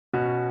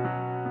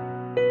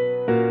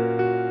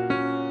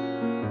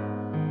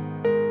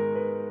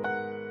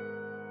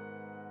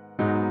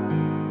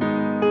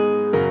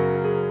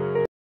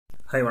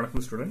Hi,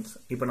 வணக்கம் students.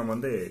 இப்போ நம்ம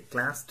வந்து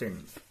கிளாஸ் 10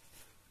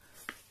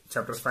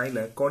 சாப்டர் 5ல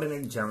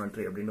கோஆர்டினேட்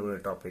ஜியோமெட்ரி அப்படின்ற ஒரு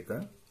டாபிக்.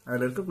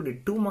 அதில் இருக்கக்கூடிய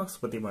 2 மார்க்ஸ்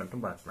பற்றி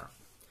மட்டும் பார்க்கலாம்.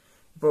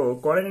 இப்போ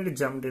கோஆர்டினேட்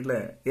ஜியோமெட்ரியில்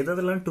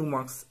எதெல்லாம் 2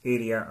 மார்க்ஸ்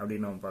ஏரியா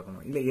அப்படின்னு நம்ம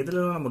பார்க்கணும். இல்லை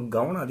எதுலலாம் நம்ம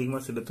கவனம்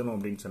அதிகமாக செலுத்தணும்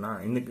அப்படின்னு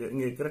சொன்னால்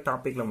இங்கே இருக்கிற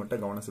டாப்பிக்கில்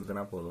மட்டும் கவனம்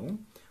செலுத்தினா போதும்.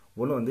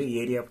 ஒன்று வந்து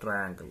ஏரியா ஆஃப்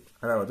ட்ரையாங்கிள்,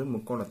 அதாவது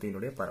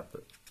முக்கோணத்தினுடைய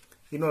பரப்பு.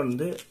 இன்னொன்று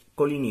வந்து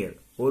கொலினியர்,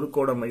 ஒரு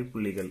கோடமை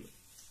புள்ளிகள்.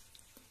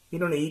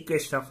 இன்னொன்று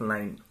ஈக்குவேஷன் ஆஃப்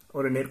லைன்,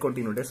 ஒரு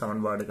நேர்கோட்டினுடைய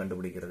சமன்பாடு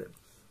கண்டுபிடிக்கிறது.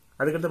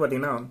 அதுக்கடுத்து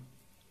பார்த்தீங்கன்னா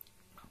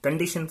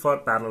condition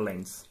for parallel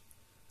lines.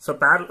 So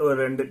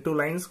ஒரு 2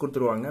 லைன்ஸ்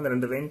கொடுத்துருவாங்க. அந்த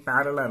 2 லைன்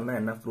பேரலாக இருந்தால்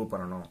என்ன ப்ரூவ்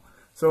பண்ணணும்.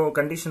 So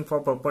condition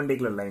for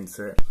perpendicular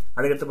lines.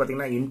 அதுக்கடுத்து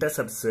பார்த்தீங்கன்னா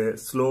இன்டர்செப்ட்ஸு,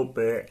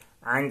 slope,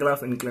 angle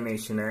of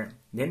இன்க்ளினேஷனு,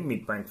 then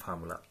mid point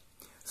formula.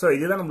 So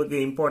இதுதான் நம்மளுக்கு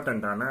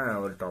இம்பார்ட்டண்ட்டான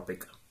ஒரு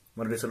டாபிக்.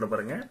 மறுபடியும் சொல்ல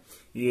பாருங்க.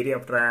 Area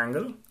of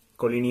triangle,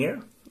 collinear,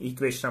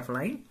 equation of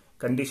line,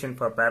 condition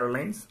for parallel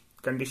lines,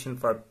 condition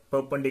for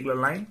perpendicular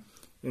line,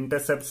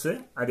 intercepts,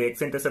 அது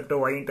x intercept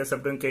y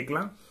intercept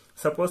கேட்கலாம்.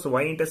 சப்போஸ்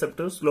y intercept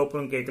slope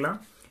கேட்கலாம்.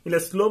 இல்ல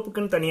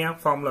ஸ்லோப்புக்குன்னு தனியா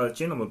ஃபார்முலா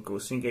வச்சு நமக்கு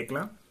கொஸ்டின்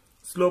கேட்கலாம்.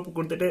 ஸ்லோப்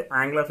கொடுத்துட்டு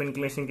ஆங்கிள் ஆஃப்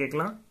இன்க்ளினேஷன்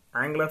கேட்கலாம்.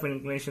 ஆங்கிள் ஆஃப்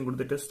இன்க்ளினேஷன்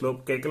கொடுத்துட்டு ஸ்லோப்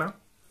கேட்கலாம்.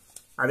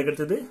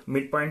 அதுக்கடுத்தது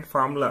மிட் பாயிண்ட்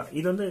ஃபார்முலா.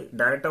 இது வந்து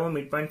டைரக்டாவும்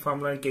மிட் பாயிண்ட்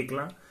ஃபார்முலான்னு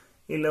கேட்கலாம்.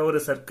 இல்ல ஒரு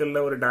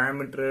சர்க்கிள்ல ஒரு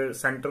டயாமீட்டர்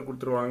சென்டர்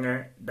கொடுத்துருவாங்க.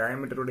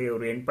 டயாமீட்டருடைய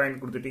ஒரு எண்ட்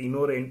பாயிண்ட் கொடுத்துட்டு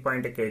இன்னொரு எண்ட்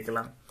பாயிண்ட்டை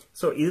கேட்கலாம்.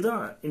 ஸோ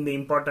இதுதான் இந்த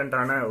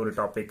இம்பார்ட்டன்டான ஒரு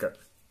டாபிக்.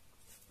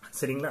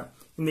 சரிங்களா?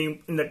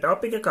 இந்த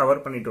டாபிக்கை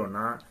கவர்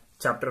பண்ணிட்டோம்னா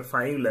சாப்டர்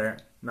 5ல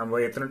நம்ம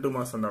எத்தனை 2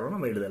 மார்க்ஸ் வந்தாலும்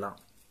நம்ம எழுதலாம்.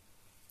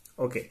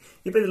 ஓகே,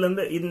 இப்போ இதுல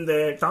இருந்து இந்த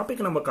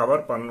டாபிக் நம்ம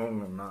கவர்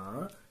பண்ணணும்னா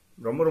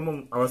ரொம்ப ரொம்ப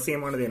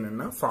அவசியமானது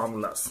என்னன்னா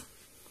ஃபார்முலாஸ்.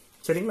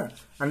 சரிங்களா?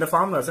 அந்த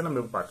ஃபார்முலாஸை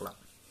நம்ம பார்க்கலாம்.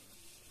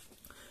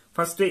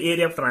 First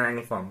area of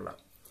triangle formula.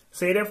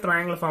 So area of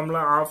triangle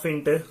formula of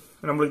into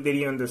நம்மளுக்கு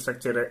தெரியும் இந்த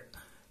ஸ்ட்ரக்சரு.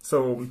 ஸோ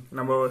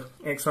நம்ம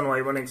x1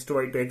 y1 x2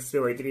 y2 x3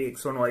 y3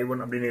 x1 y1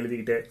 அப்படின்னு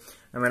எழுதிக்கிட்டு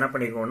நம்ம என்ன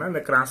பண்ணிக்கோம்னா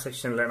இந்த கிராஸ்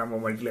செக்ஷன்ல நம்ம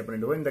மல்டிப்ளை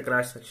பண்ணிடுவோம். இந்த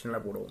கிராஸ் செக்ஷன்ல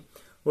போடுவோம்.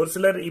 ஒரு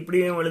சிலர்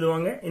இப்படியும்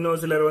எழுதுவாங்க.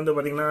 இன்னொரு சிலர் வந்து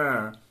பாத்தீங்கன்னா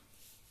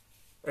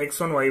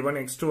x1 y1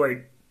 x2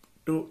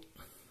 y2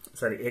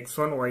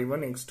 x1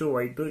 y1 x2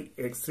 y2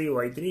 x3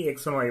 y3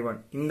 x1 y1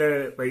 இந்த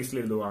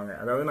வைஸ்ல எழுதுவாங்க.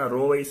 அதாவது நான்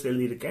ரோ வைஸ்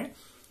எழுதியிருக்கேன்.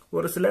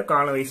 ஒரு சில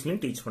கால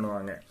வைஸ்லயும் டீச்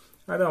பண்ணுவாங்க.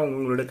 அது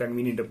அவங்களோட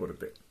கன்வீனியன்ட்டை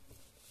பொறுத்து.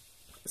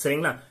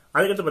 சரிங்களா?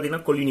 அதுக்கடுத்து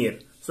பாத்தீங்கன்னா கொலினியர்.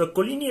 ஸோ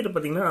கொலினியர்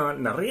பாத்தீங்கன்னா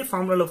நிறைய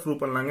ஃபார்முலால ப்ரூவ்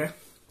பண்ணலாங்க.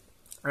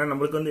 ஆனா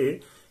நம்மளுக்கு வந்து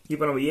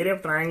இப்போ நம்ம ஏரியா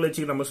ஆஃப் ட்ரையாங்கிள்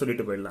வச்சு நம்ம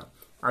சொல்லிட்டு போயிடலாம்.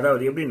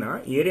 அதாவது எப்படின்னா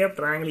area of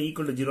triangle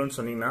equal to 0ன்னு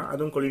சொன்னீங்கன்னா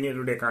அதுவும்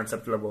கொலினியருடைய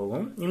கான்செப்ட்ல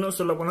போகும். இன்னும்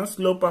சொல்ல போனா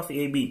ஸ்லோப் ஆஃப்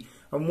ஏபி,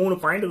 3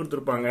 பாயிண்ட்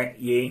கொடுத்துருப்பாங்க,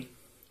 ஏ,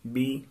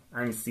 பி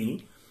அண்ட் சி.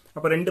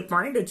 அப்ப 2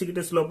 பாயிண்ட்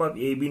வச்சுக்கிட்டு ஸ்லோப் ஆஃப்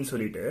ஏபின்னு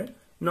சொல்லிட்டு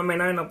நம்ம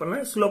என்ன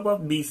பண்ணலாம், ஸ்லோப்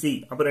ஆஃப் பிசி.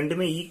 அப்ப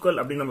ரெண்டுமே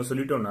ஈக்குவல் அப்படின்னு நம்ம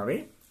சொல்லிட்டோம்னாவே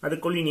அது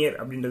கொலினியர்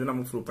அப்படின்றது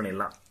நம்ம ப்ரூவ்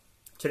பண்ணிடலாம்.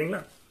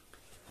 சரிங்களா?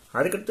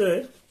 அதுக்கடுத்து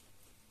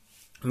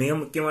மிக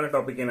முக்கியமான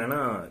டாபிக் என்னன்னா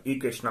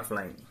ஈக்குவேஷன் ஆஃப்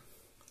லைன்.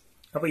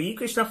 அப்ப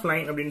ஈக்குவேஷன் ஆஃப்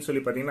லைன் அப்படின்னு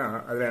சொல்லி பாத்தீங்கன்னா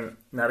அதுல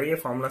நிறைய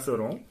ஃபார்முலாஸ்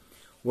வரும்.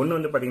 ஒன்னு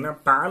வந்து பாத்தீங்கன்னா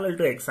parallel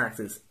to x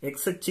axis,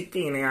 x அச்சுக்கு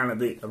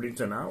இணையானது அப்படின்னு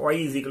சொன்னா y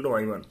is equal to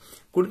y1.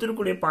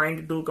 கொடுத்திருக்கக்கூடிய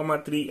பாயிண்ட்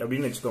 2,3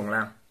 அப்படின்னு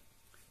வச்சுக்கோங்களேன்.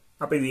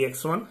 அப்ப இது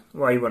x1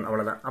 y1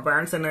 அவ்வளவுதான். அப்ப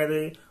ஆன்சர் என்ன, இது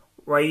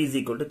y is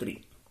equal to 3.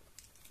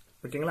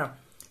 ஓகேங்களா?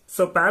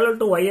 So parallel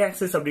to y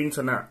axis அப்படின்னு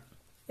சொன்னா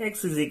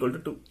x is equal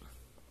to 2.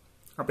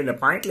 அப்ப இந்த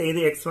பாயிண்ட்ல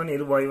எது x1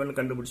 எது y1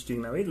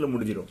 கண்டுபிடிச்சிட்டீங்கன்னாவே இதுல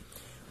முடிஞ்சிடும்.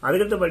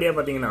 அதுக்கடுத்தபடியா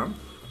பாத்தீங்கன்னா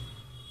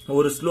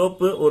ஒரு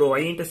ஸ்லோப் ஒரு y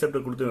இன்டர்செப்ட்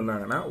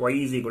கொடுத்துருந்தாங்கன்னா y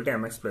is equal to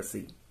mx plus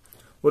c.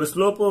 ஒரு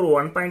ஸ்லோப் ஒரு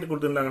 1 பாயிண்ட்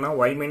கொடுத்துருந்தாங்கன்னா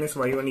y minus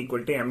y1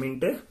 equal to m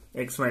into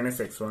x minus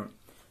x1.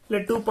 இல்ல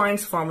 2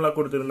 பாயிண்ட்ஸ் ஃபார்முலா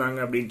கொடுத்துருந்தாங்க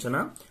அப்படின்னு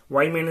சொன்னா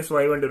y minus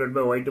y1 divided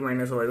by y2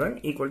 minus y1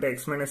 equal to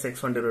x minus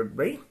x1 divided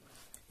by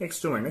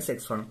x2 minus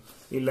x1.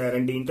 இல்ல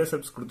 2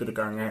 intercepts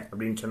கொடுத்துருக்காங்க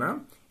அப்படின்னு சொன்னா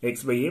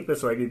x by a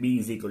plus y by b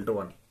is equal to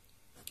 1.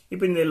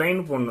 இப்போ இந்த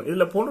line போடணும்.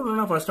 இதுல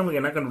போடணும்னா ஃபர்ஸ்ட் நமக்கு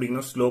என்ன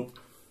கண்டுபிடிக்கணும், ஸ்லோப்.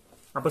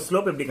 அப்ப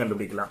ஸ்லோப் எப்படி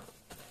கண்டுபிடிக்கலாம்?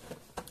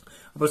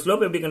 அப்ப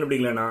ஸ்லோப் எப்படி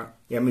கண்டுபிடிக்கலாம்னா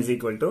m is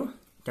equal to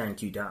tan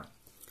theta.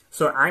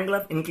 So angle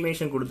of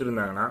inclination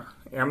கொடுத்திருந்தாங்கன்னா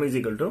m is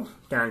equal to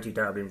tan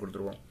theta அப்படின்னு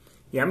கொடுத்துருவோம்.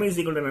 m is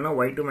equal to என்னன்னா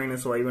y2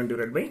 minus y1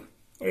 divided by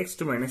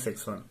x2 minus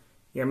x1.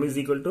 m is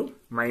equal to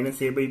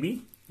minus a by b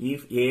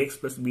if ax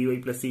plus by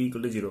plus c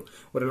equal to 0.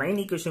 ஒரு line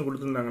equation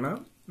கொடுத்திருந்தாங்கன்னா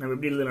நம்ம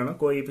எப்படி எழுதலாம்னா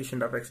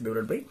coefficient of x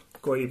divided by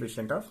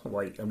coefficient of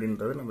y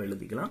அப்படின்றத நம்ம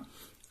எழுதிக்கலாம்.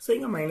 So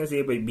இங்க minus A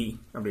by B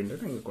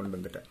அப்படின்றத இங்க கொண்டு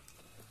வந்துட்டேன்.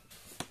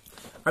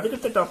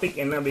 அதுக்கடுத்த டாபிக்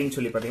என்ன அப்படின்னு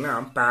சொல்லி பார்த்தீங்கன்னா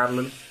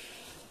parallel,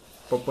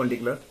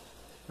 perpendicular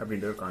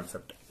அப்படின்ற ஒரு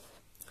கான்செப்ட்.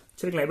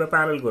 சரிங்களா? இப்போ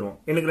parallelக்கு வருவோம்.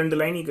 எனக்கு 2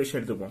 லைன் ஈக்குவேஷன்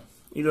எடுத்துப்போம்.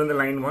 இது வந்து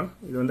லைன் 1,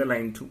 இது வந்து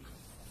லைன் 2.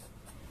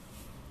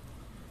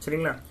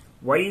 சரிங்களா?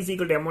 y is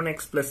equal to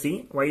m1x plus c,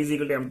 y is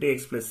equal to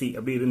m2x plus c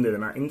அப்படி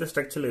இருந்ததுன்னா, இந்த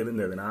ஸ்ட்ரக்சர்ல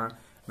இருந்ததுன்னா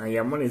நான்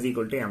m1 is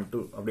equal to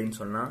m2 அப்படின்னு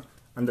சொன்னா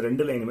அந்த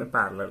 2 லைனுமே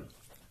parallel.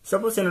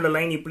 சப்போஸ் என்னோட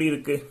லைன் இப்படி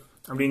இருக்கு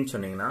அப்படின்னு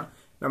சொன்னீங்கன்னா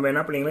நம்ம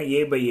என்ன பண்ணீங்கன்னா a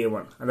by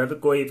a1, அதாவது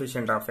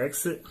கோஎஃபிஷியன்ட் ஆஃப் x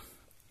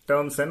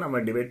டேர்ம்ஸை நம்ம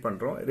டிவைட்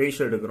பண்றோம்,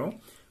 ரேஷியோ எடுக்கிறோம்.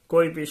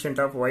 Coefficient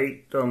of y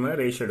term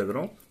ratio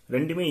எடுக்கிறோம்.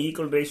 ரெண்டுமே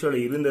ஈக்குவல் ரேஷியோல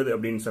இருந்தது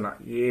அப்படின்னு சொன்னா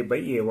a by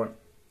a1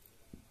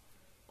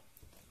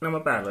 நம்ம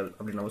parallel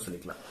அப்படின்னு நம்ம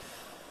சொல்லிக்கலாம்.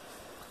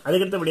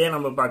 அதுக்கடுத்தபடியாக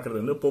நம்ம பார்க்குறது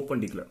வந்து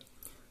perpendicular.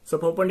 ஸோ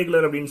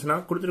perpendicular அப்படின்னு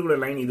சொன்னால் கொடுத்துருக்கிற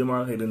லைன்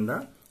இதுமாக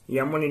இருந்தால்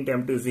m1 into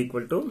m2 is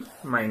equal to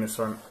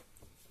 -1.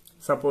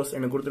 Suppose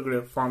எனக்கு கொடுத்துருக்கிற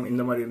ஃபார்ம்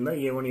இந்த மாதிரி இருந்தால்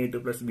a1 a2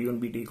 plus b1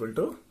 b2 equal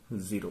to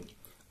 0.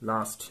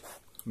 Last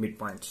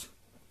midpoint.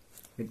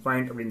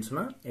 midpoint அப்படின்னு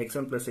சொன்னால்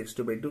x1 plus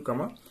x2 by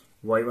 2,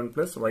 y1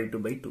 plus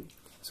y2 by 2.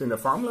 So இந்த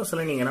ஃபார்முலாஸ்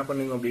எல்லாம் நீங்கள் என்ன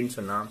பண்ணுவீங்க அப்படின்னு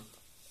சொன்னால்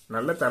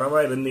நல்ல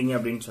தரவாக இருந்தீங்க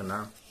அப்படின்னு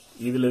சொன்னால்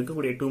இதில்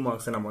இருக்கக்கூடிய 2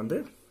 மார்க்ஸை நம்ம வந்து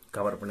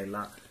கவர்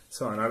பண்ணிடலாம்.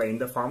 ஸோ அதனால்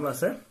இந்த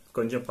ஃபார்முலாஸை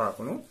கொஞ்சம்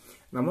பார்க்கணும்.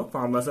 நம்ம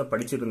ஃபார்முலாஸை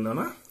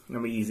படிச்சிருந்தோம்னா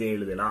நம்ம ஈஸியாக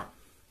எழுதலாம்.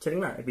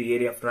 சரிங்களா? இப்போ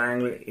ஏரியா ஆஃப்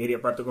ட்ரையாங்கிள் ஏரியா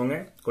பார்த்துக்கோங்க,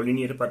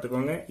 கொலினியர்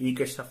பார்த்துக்கோங்க,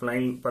 ஈக்குவேஷன் ஆஃப்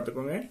லைன்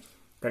பார்த்துக்கோங்க,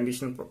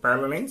 condition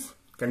parallel lines,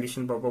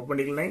 condition for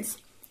perpendicular lines,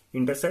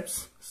 intercepts,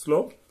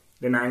 slope,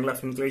 then angle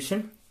of inclination.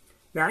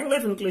 இந்த angle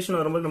of inclination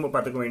வரும்போது நம்ம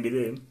பார்த்துக்க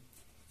வேண்டியது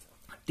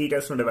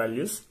தீட்டாஸோட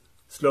வேல்யூஸ்,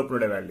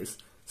 ஸ்லோப்போட வேல்யூஸ்.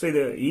 ஸோ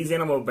இது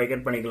ஈஸியாக நம்ம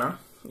பைக்கெட் பண்ணிக்கலாம்.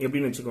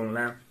 எப்படின்னு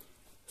வச்சுக்கோங்களேன்.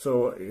 So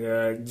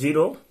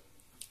 0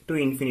 to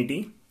infinity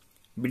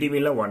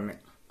பிட்வீனில் 1.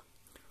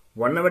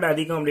 1 விட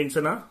அதிகம் அப்படின்னு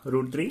சொன்னால்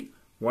 √3,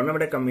 1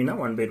 விட கம்மினா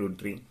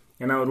 1/√3.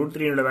 ஏன்னா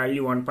 √3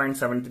 வேல்யூ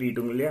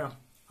 1.732 இல்லையா?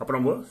 அப்புறம்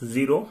நம்ம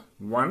 0,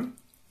 1,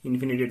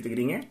 இன்ஃபினிட்டி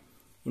எடுத்துக்கிறீங்க.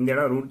 இந்த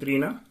இடம்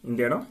 √3னா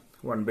இந்த இடம்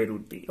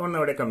 1/√3.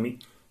 1 விட கம்மி,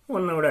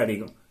 1 விட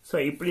அதிகம். ஸோ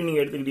இப்படி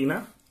நீங்கள் எடுத்துக்கிட்டீங்கன்னா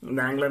இந்த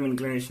ஆங்கிள் ஆஃப்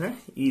இன்க்ளினேஷனை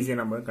ஈஸியாக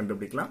நம்ம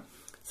கண்டுபிடிக்கலாம்.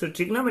 ஸோ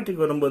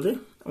ட்ரிக்னாமெட்ரிக் வரும்போது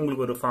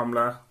உங்களுக்கு ஒரு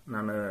ஃபார்முலா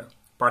நான்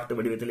பாட்டு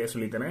வடிவத்திலே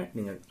சொல்லித்தரேன்.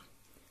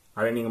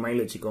 அதை நீங்கள்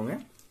மைண்டில் வச்சுக்கோங்க.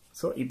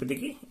 ஸோ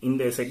இப்போதைக்கு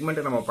இந்த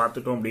செக்மெண்ட்டை நம்ம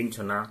பார்த்துட்டோம் அப்படின்னு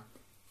சொன்னால்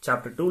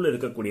சாப்டர் 2ல்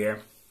இருக்கக்கூடிய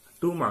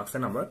 2 மார்க்ஸை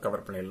நம்ம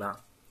கவர் பண்ணிடலாம்.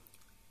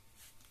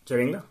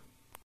 சரிங்களா?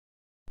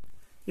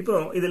 இப்போ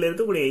இதில்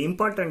இருக்கக்கூடிய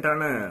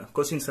இம்பார்ட்டண்ட்டான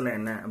கொஸ்டின்ஸ் எல்லாம்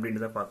என்ன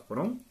அப்படின்றத பார்க்க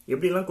போகிறோம்.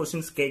 எப்படிலாம்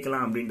கொஸ்டின்ஸ்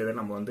கேட்கலாம் அப்படின்றத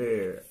நம்ம வந்து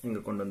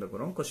இங்கே கொண்டு வந்து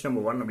போகிறோம். கொஸ்டின்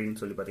நம்பர் 1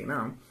 அப்படின்னு சொல்லி பார்த்தீங்கன்னா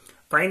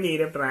find the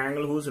area of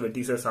triangle whose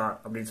vertices R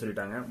அப்படின்னு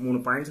சொல்லிட்டாங்க.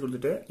 3 பாயிண்ட்ஸ்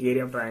கொடுத்துட்டு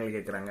ஏரியா ஆஃப் ட்ரையாங்கிள்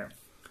கேட்குறாங்க.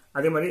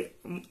 அதே மாதிரி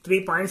 3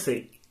 பாயிண்ட்ஸ்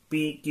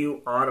பி கியூ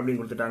ஆர்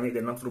அப்படின்னு கொடுத்துட்டாங்க.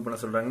 இது என்ன ப்ரூவ் பண்ண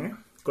சொல்கிறாங்க?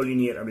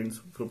 கொலினியர்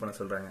அப்படின்னு ப்ரூவ் பண்ண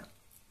சொல்கிறாங்க.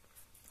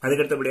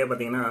 அதுக்கடுத்தபடியாக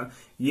பார்த்தீங்கன்னா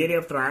ஏரியா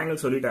ஆஃப்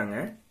ட்ரையாங்கிள் சொல்லிட்டாங்க.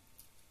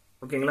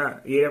 ஓகேங்களா?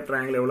 ஏரியா ஆஃப்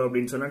ட்ரையாங்கிள் எவ்வளோ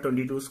அப்படின்னு சொன்னால்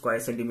 22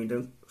 ஸ்கொயர்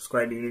சென்டிமீட்டர்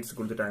ஸ்கொயர் யூனிட்ஸ்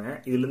கொடுத்துட்டாங்க.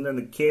 இதுலேருந்து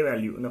அந்த கே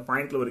வேல்யூ, இந்த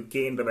பாயிண்ட்ல ஒரு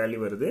கே என்ற வேல்யூ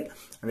வருது.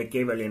 அந்த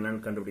கே வேல்யூ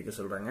என்னன்னு கண்டுபிடிக்க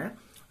சொல்கிறாங்க.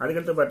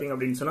 அதுக்கடுத்து பார்த்தீங்க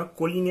அப்படின்னு சொன்னால்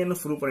கொலினியர்னு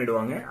ப்ரூவ்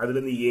பண்ணிடுவாங்க.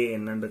 அதுலேருந்து ஏ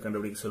என்னன்னு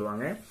கண்டுபிடிக்க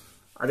சொல்லுவாங்க.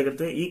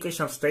 அதுக்கடுத்து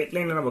ஈக்குவேஷன் ஆஃப் ஸ்ட்ரைட்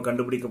லைனை நம்ம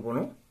கண்டுபிடிக்க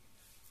போகணும்.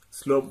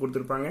 ஸ்லோப்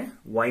கொடுத்துருப்பாங்க,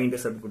 ஒய்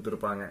இன்டர்செப்ட்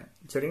கொடுத்துருப்பாங்க.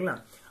 சரிங்களா?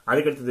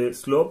 அதுக்கடுத்தது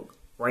ஸ்லோப்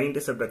ஒய்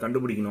இன்டர்செப்டை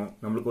கண்டுபிடிக்கணும்.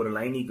 நம்மளுக்கு ஒரு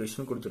லைன்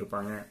ஈக்குவேஷன்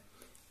கொடுத்துருப்பாங்க.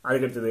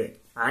 அதுக்கடுத்தது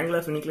ஆங்கிள்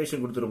ஆஃப்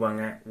இன்க்ளினேஷன்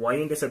கொடுத்துருப்பாங்க,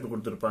 ஒய் இன்டர்செப்ட்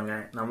கொடுத்துருப்பாங்க.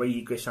 நம்ம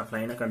ஈக்குவேஷன் ஆஃப்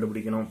லைனை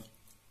கண்டுபிடிக்கணும்.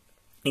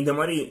 இந்த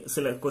மாதிரி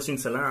சில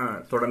கொஸ்டின்ஸ் எல்லாம்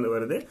தொடர்ந்து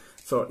வருது.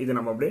 ஸோ இது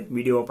நம்ம அப்படியே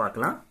வீடியோவை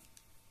பார்க்கலாம்.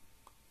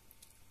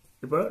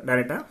 இப்போ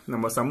டைரெக்டாக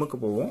நம்ம சம்முக்கு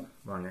போவோம்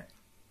வாங்க.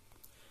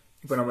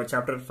 இப்போ நம்ம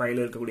சாப்டர்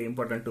 5ல் இருக்கக்கூடிய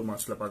இம்பார்ட்டன்ட் 2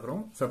 மார்க்ஸில்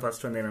பார்க்குறோம். ஸோ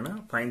ஃபர்ஸ்ட் வந்து என்னன்னா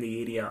find the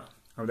area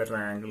of the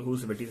triangle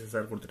whose vertices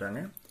R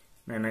கொடுத்துட்டாங்க.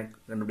 நான் என்ன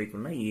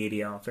கண்டுபிடிக்கணும்னா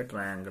ஏரியா ஆஃப் த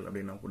ட்ரையாங்கிள்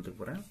அப்படின்னு நான் கொடுத்துக்க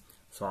போகிறேன்.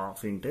 So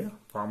of into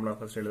formula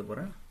first எழுத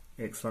போகிறேன்.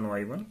 x1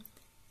 y1,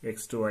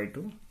 x2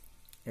 y2,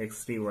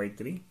 x3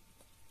 y3,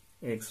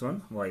 x1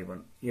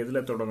 y1.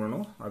 எதில்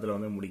தொடங்கணும் அதில்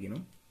வந்து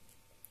முடிக்கணும்.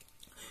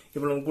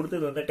 இப்போ நம்ம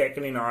கொடுத்தது வந்து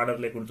டேக்கன் இன்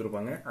ஆர்டரில்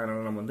கொடுத்துருப்பாங்க.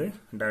 அதனால நம்ம வந்து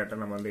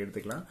டேரெக்டாக நம்ம வந்து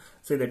எடுத்துக்கலாம்.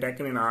 ஸோ இந்த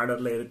டேக்கன் இன்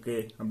ஆர்டரில்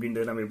இருக்குது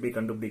அப்படின்றத நம்ம எப்படி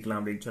கண்டுபிடிக்கலாம்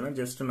அப்படின்னு சொன்னால்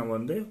ஜஸ்ட் நம்ம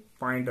வந்து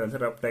பாயிண்ட்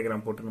வந்து ரஃப்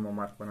டயக்ராம் போட்டு நம்ம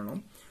மார்க்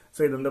பண்ணணும்.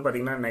 ஸோ இது வந்து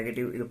பார்த்தீங்கன்னா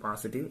நெகட்டிவ், இது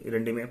பாசிட்டிவ்,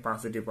 ரெண்டுமே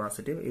பாசிட்டிவ்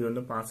பாசிட்டிவ், இது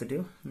வந்து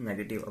பாசிட்டிவ்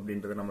நெகட்டிவ்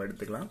அப்படின்றத நம்ம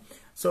எடுத்துக்கலாம்.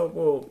 ஸோ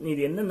இப்போது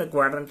இது எந்தெந்த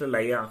குவாட்ரண்ட்டில்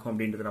லை ஆகும்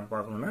அப்படின்றத நம்ம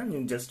பார்க்கணும்னா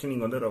ஜஸ்ட்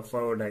நீங்கள் வந்து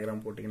ரஃபாக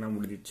டயக்ராம் போட்டிங்கன்னா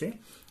முடிஞ்சிச்சு.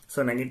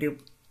 ஸோ நெகட்டிவ்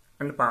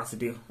அண்ட்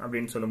பாசிட்டிவ்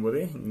அப்படின்னு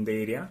சொல்லும்போது இந்த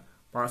ஏரியா,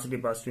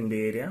 பாசிட்டிவ் பாசிட்டிவ் இந்த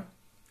ஏரியா,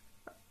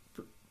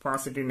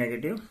 பாசிட்டிவ்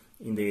நெகட்டிவ்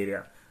இந்த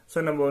ஏரியா. ஸோ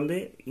நம்ம வந்து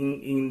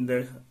இந்த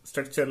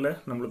ஸ்ட்ரக்சரில்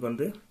நம்மளுக்கு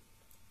வந்து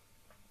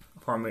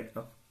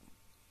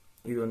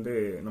இது வந்து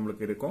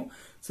நம்மளுக்கு இருக்கும்.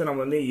 ஸோ நம்ம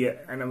வந்து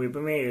நம்ம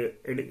எப்பவுமே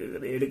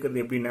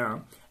எடுக்கிறது எப்படின்னா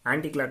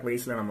ஆன்டி கிளாக்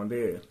வைஸில் நம்ம வந்து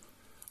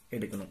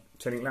எடுக்கணும்.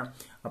 சரிங்களா?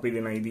 அப்போ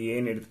இது நான் இது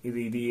ஏன்னு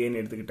இது ஏன்னு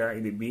எடுத்துக்கிட்டா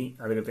இது பி,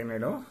 அதுக்கடுத்து என்ன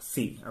இடம்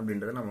சி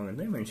அப்படின்றத நம்ம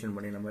வந்து மென்ஷன்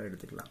பண்ணி நம்ம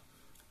எடுத்துக்கலாம்.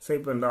 ஸோ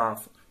இப்போ இந்த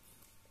ஆஃப்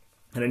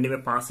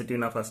ரெண்டுமே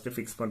பாசிட்டிவ் நான் ஃபர்ஸ்ட்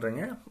ஃபிக்ஸ்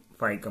பண்ணுறேங்க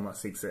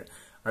 5,6.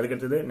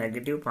 அதுக்கடுத்தது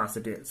நெகட்டிவ்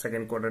பாசிட்டிவ்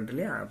செகண்ட்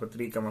குவாட்ரண்ட்லேயே. அப்போ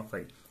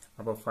 3,5.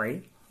 அப்போ 5,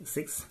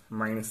 6,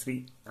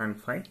 -3 and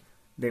 5,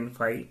 தென்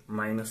 5,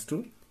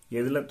 -2.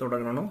 எதில்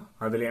தொடங்கணும்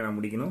அதுலேயே நான்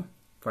முடிக்கணும்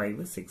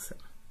 5, 6.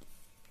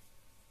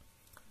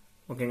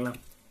 ஓகேங்களா?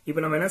 இப்போ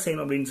நம்ம என்ன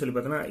செய்யணும் அப்படின்னு சொல்லி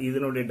பார்த்தோன்னா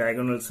இதனுடைய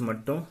டயகோனல்ஸ்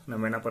மட்டும்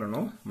நம்ம என்ன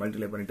பண்ணணும்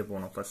மல்டிப்ளை பண்ணிட்டு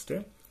போகணும் ஃபர்ஸ்ட்டு.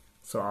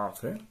 ஸோ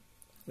ஆஃப்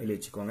வெளியே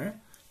வச்சுக்கோங்க.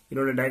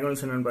 இதோட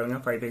டயகோனல்ஸ் என்னன்னு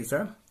பாருங்கள். 5 5s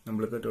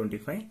நம்மளுக்கு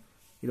 25.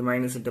 இது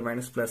minus into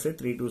minus plus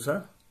 3 2s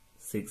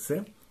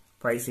 6,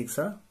 5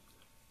 6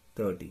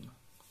 30.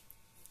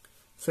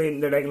 So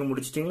இந்த டயகோனல்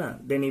முடிச்சிட்டிங்களா?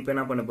 தென் இப்போ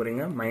என்ன பண்ண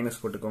போகிறீங்க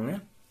மைனஸ் போட்டுக்கோங்க.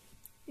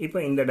 இப்போ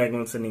இந்த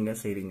டயகோனல்ஸை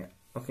நீங்கள் செய்கிறீங்க.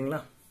 ஓகேங்களா?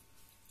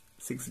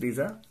 6 3s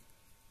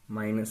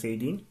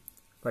 -18,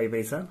 5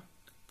 5s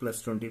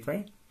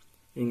 +25,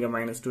 இங்கே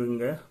 -2,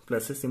 இங்கே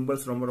ப்ளஸ்.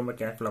 சிம்பிள்ஸ் ரொம்ப ரொம்ப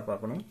கேர்ஃபுல்லாக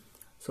பார்க்கணும்.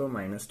 ஸோ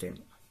 -10.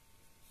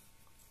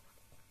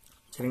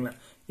 சரிங்களா?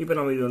 இப்போ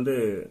நம்ம இது வந்து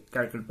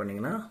கால்குலேட்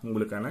பண்ணீங்கன்னா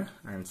உங்களுக்கான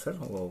ஆன்சர்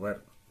ஓவர்.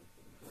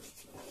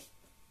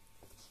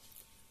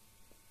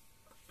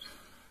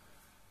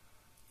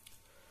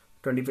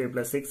 +25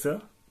 + 6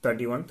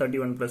 31,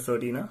 31 +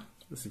 13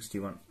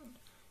 61.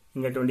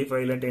 இங்க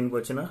 25ல 10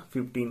 போச்சுன்னா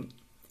 15.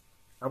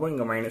 அப்போ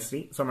இங்க -3.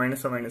 ஸோ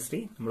 -3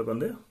 நம்மளுக்கு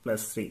வந்து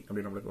 +3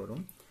 அப்படி நம்மளுக்கு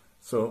வரும்.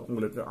 ஸோ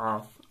உங்களுக்கு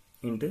ஆஃப்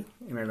இன்ட்டு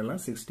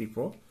என்னென்னலாம்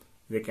 64.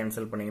 இதை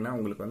கேன்சல் பண்ணிங்கன்னா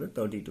உங்களுக்கு வந்து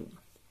 32.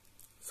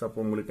 ஸோ அப்போ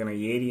உங்களுக்கான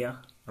ஏரியா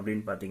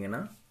அப்படின்னு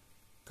பார்த்தீங்கன்னா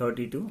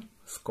 32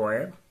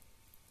 ஸ்கொயர்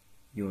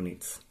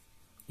யூனிட்ஸ்.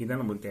 இதுதான்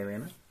நம்மளுக்கு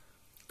தேவையான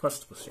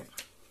ஃபர்ஸ்ட் கொஸ்டின்.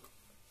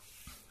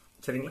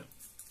 சரிங்களா?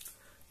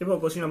 இப்போ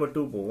கொஸ்டின் நம்பர்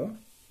 2 போவோம்.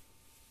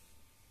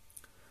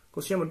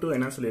 கொஸ்டின் நம்பர் 2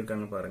 என்ன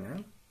சொல்லியிருக்காங்க பாருங்க.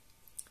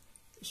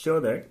 Show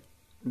that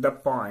the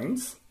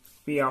points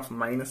P of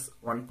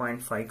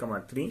 -1.5,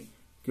 3,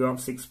 Q of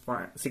 6,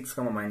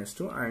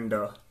 -2 and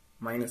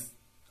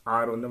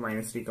R வந்து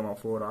 -3,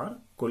 4 are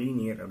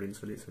collinear அப்படின்னு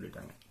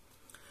சொல்லிட்டாங்க.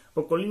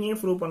 இப்போ collinear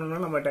ப்ரூவ் பண்ணணும்னா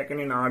நம்ம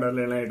டக்குனு இன்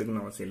ஆர்டர்ல எல்லாம்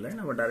எடுக்கணும் அவசியம் இல்லை.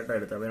 நம்ம டைரக்டா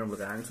எடுத்தாவே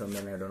நம்மளுக்கு ஆன்சர் வந்து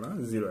என்ன ஆயிடும்னா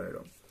 0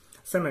 ஆயிடும்.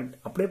 சார் நான்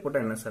அப்படியே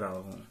போட்டால் என்ன சார்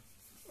ஆகும்?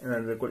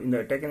 இந்த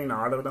டேக்கன் இன்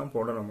ஆர்டர் தான்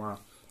போடணுமா?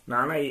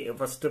 நானா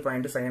first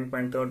point, second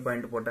point, third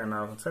point போட்டால் என்ன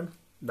ஆகும் சார்?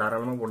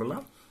 தாராளமாக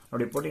போடலாம்.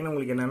 அப்படி போட்டிங்கன்னா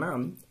உங்களுக்கு என்னன்னா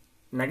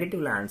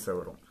நெகட்டிவ்ல ஆன்சர்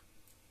வரும்.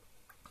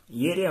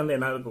 ஏரியா வந்து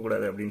என்ன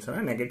இருக்கக்கூடாது அப்படின்னு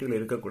சொன்னால் நெகட்டிவ்ல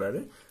இருக்கக்கூடாது.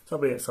 ஸோ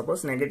அப்படி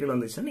சப்போஸ் நெகட்டிவ்ல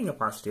வந்துச்சுன்னா நீங்கள்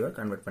பாசிட்டிவாக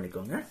கன்வெர்ட்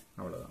பண்ணிக்கோங்க.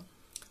 அவ்வளோதான்.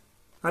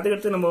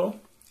 அதுக்கடுத்து நம்ம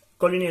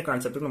கொலினியர்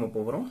கான்செப்ட்டுக்கு நம்ம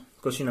போகிறோம்.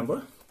 Question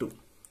number 2.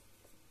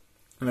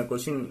 அந்த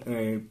கொஸ்டின்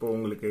இப்போ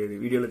உங்களுக்கு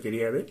வீடியோவில்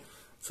தெரியாது.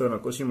 ஸோ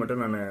நான் கொஸ்டின்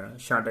மட்டும் நான்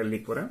ஷார்ட்டாக எழுதி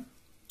போகிறேன்.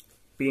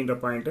 Pன்ற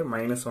பாயிண்ட்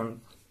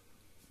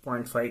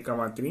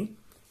 -1.5, 3,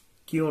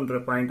 Qன்ற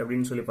பாயிண்ட்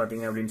அப்படின்னு சொல்லி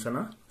பார்த்தீங்க அப்படின்னு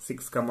சொன்னால்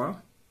 6,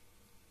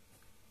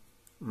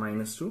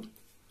 -2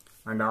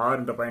 அண்ட்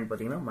Rன்ற பாயிண்ட்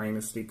பார்த்தீங்கன்னா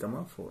 -3,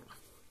 4.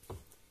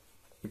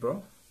 இப்போ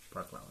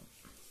பார்க்கலாம்.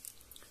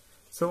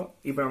 ஸோ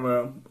இப்போ நம்ம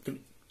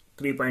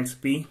 3 points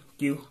P,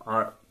 Q,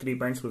 R 3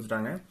 points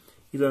கொடுத்துட்டாங்க.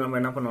 இதை நம்ம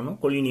என்ன பண்ணணும்?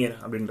 கொலினியர்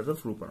அப்படின்றத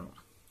ப்ரூவ் பண்ணணும்.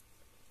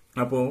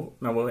 அப்போ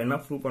நம்ம என்ன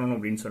ப்ரூவ் பண்ணணும்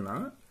அப்படின்னு சொன்னா,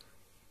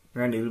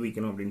 என்ன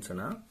நிரூபிக்கணும் அப்படின்னு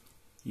சொன்னா,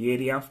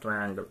 area of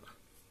triangle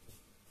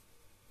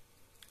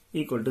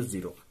equal to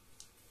 0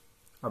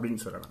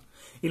 அப்படின்னு சொல்லலாம்.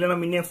 இல்லை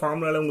நான் முன்னே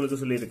ஃபார்முலால உங்களுக்கு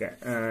சொல்லியிருக்கேன்.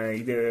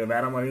 இது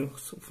வேற மாதிரி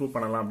ப்ரூவ்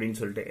பண்ணலாம் அப்படின்னு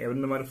சொல்லிட்டு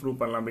எந்த மாதிரி ப்ரூவ்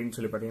பண்ணலாம் அப்படின்னு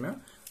சொல்லி பார்த்தீங்கன்னா,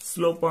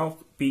 slope of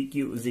PQ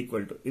is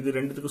equal to, இது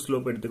ரெண்டுத்துக்கு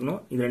ஸ்லோப்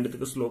எடுத்துக்கணும், இது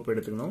ரெண்டுத்துக்கு ஸ்லோப்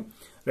எடுத்துக்கணும்.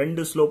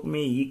 ரெண்டு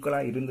ஸ்லோப்புமே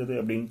ஈக்குவலா இருந்தது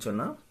அப்படின்னு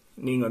சொன்னா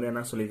நீங்க வந்து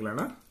என்ன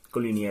சொல்லிக்கலாம்னா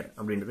கொலினியர்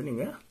அப்படின்றது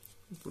நீங்க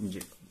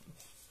புரிஞ்சு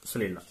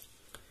சொல்லிடலாம்.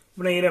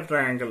 இப்போ ஏரியா ஆஃப்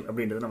ட்ரையாங்கிள்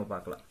அப்படின்றத நம்ம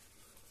பார்க்கலாம்.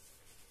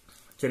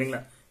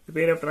 சரிங்களா? இப்போ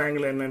ஏரியா ஆஃப்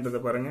ட்ரையாங்கிள்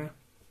என்னன்றதை பாருங்க.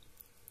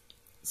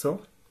 So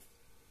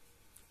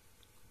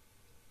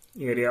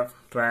area of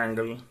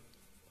triangle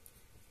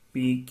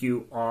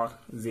PQR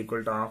is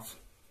equal to half.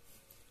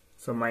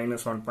 So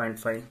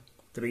 -1.5,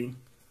 3,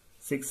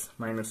 6,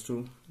 -2,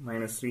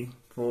 -3,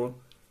 4,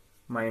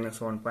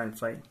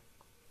 -1.5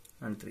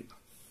 and 3.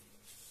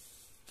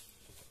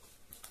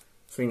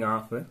 So இங்க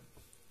half.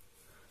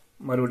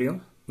 மறுபடியும்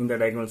இந்த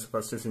diagonals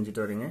first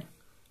செஞ்சுட்டு வரீங்க.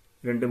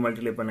 ரெண்டு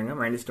மல்டிப்ளை பண்ணுங்க.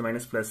 minus to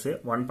minus plus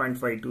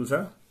 1.5 2s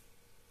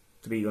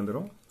 3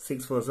 வந்துரும்.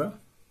 6 4s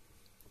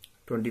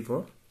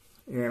 24.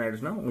 இது என்ன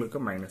ஆயிடுச்சுன்னா உங்களுக்கு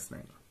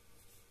 -9.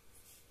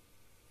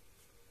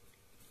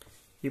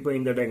 இப்போ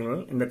இந்த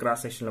டயகனல் இந்த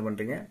கிராஸ் செக்ஷன்ல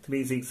பண்றீங்க. 3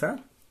 6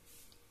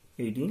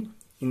 18.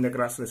 இந்த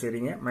கிராஸ்ல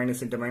சேரீங்க.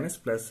 Minus into minus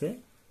plus.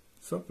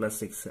 So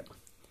 +6.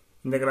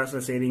 இந்த கிராஸ்ல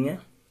சேரீங்க.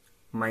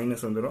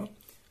 மைனஸ் வந்துடும்.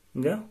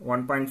 இங்க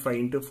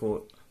 1.5 × 4.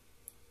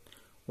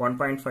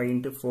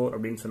 1.5 × 4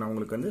 அப்படின்னு சொன்னா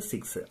உங்களுக்கு வந்து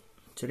 6.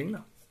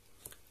 சரிங்களா?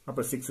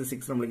 அப்போ 6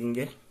 6 நம்மளுக்கு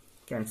இங்கே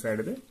கேன்சல்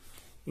ஆயிடுது.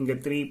 இங்க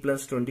 3 +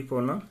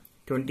 24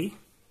 27.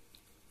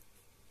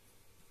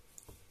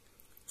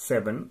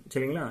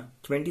 சரிங்களா?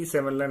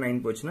 27ல 9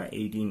 போச்சுன்னா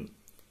 18.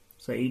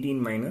 ஸோ 18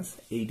 -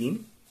 18.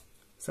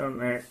 ஸோ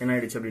என்ன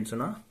ஆயிடுச்சு அப்படின்னு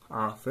சொன்னா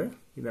half.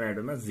 இது என்ன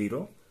ஆயிடும்னா 0.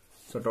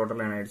 ஸோ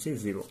டோட்டலாக என்ன ஆயிடுச்சு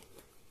 0.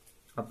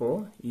 அப்போ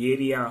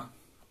ஏரியா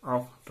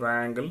ஆஃப்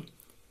ட்ரையாங்கிள்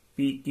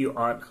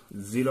PQR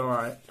 0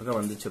 ஆக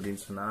வந்துச்சு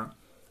அப்படின்னு சொன்னா,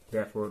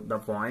 therefore the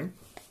point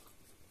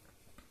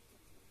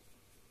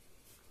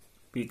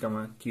P,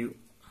 Q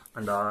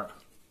and R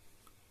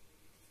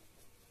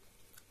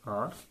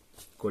are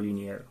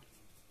collinear.